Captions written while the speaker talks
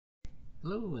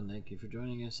Hello, and thank you for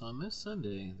joining us on this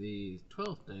Sunday, the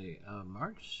 12th day of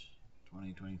March,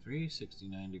 2023,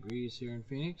 69 degrees here in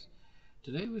Phoenix.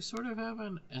 Today we sort of have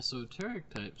an esoteric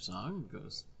type song. It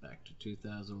goes back to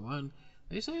 2001.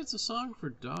 They say it's a song for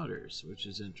daughters, which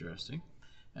is interesting.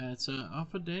 It's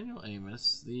off of Daniel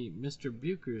Amos, the Mr.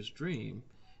 Buechner's Dream,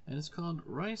 and it's called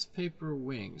Rice Paper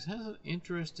Wings. It has an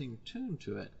interesting tune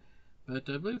to it, but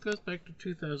I believe it goes back to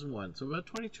 2001, so about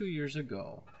 22 years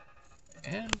ago.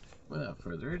 And without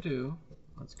further ado,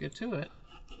 let's get to it.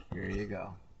 Here you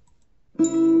go.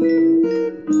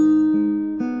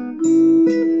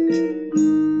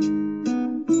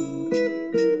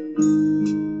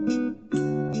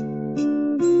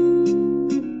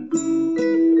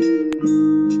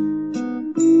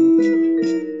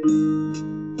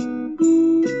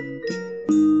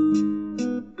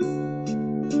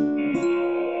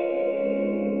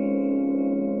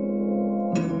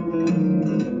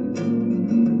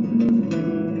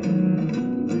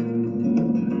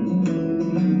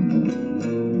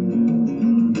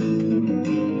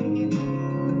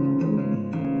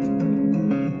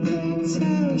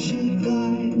 She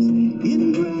flies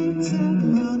in bright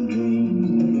saffron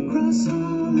dreams across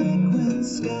harlequin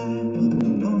skies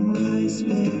on rice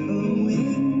paper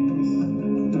wings.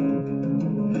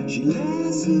 She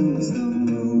lassos the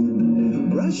moon,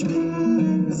 brush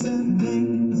pallets and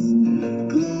paints,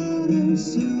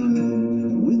 Clutters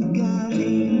soon with God,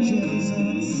 angels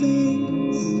and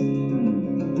saints.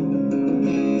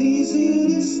 These here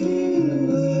to steal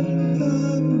her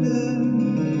thunder,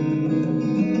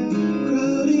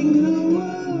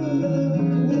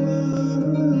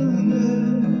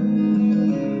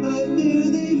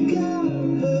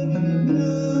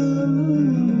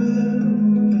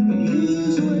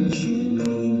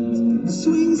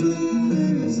 swings,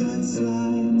 ladders and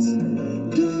slides,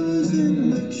 doors in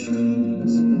the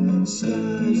trees,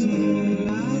 stars in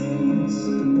her eyes.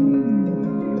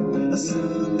 A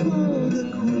song for the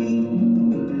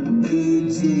queen,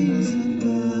 curtsies and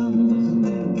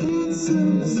bells,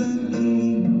 castles and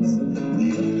thieves,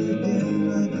 headed in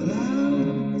the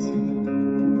clouds.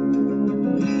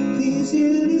 These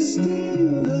here to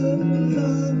steal her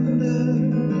thunder,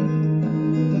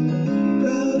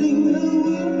 crowding the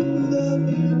world of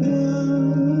wonder.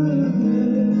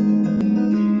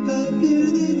 I fear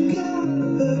they've got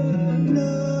her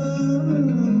number,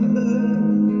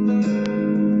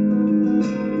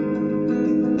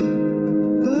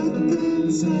 but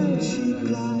that's how she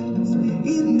flies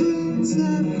in bright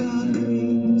saffron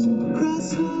dreams across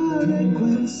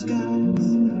harlequin skies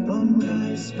on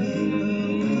rice paper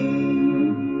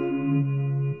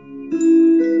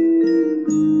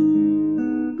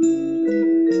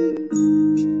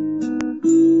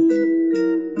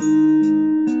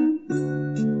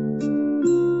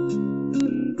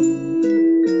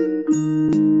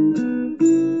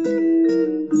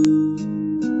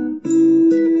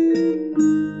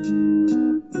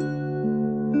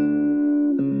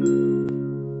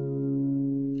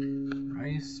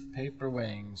Rice Paper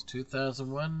Wings,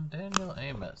 2001, Daniel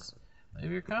Amos.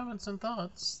 Leave your comments and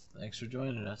thoughts. Thanks for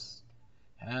joining us.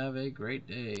 Have a great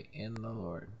day in the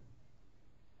Lord.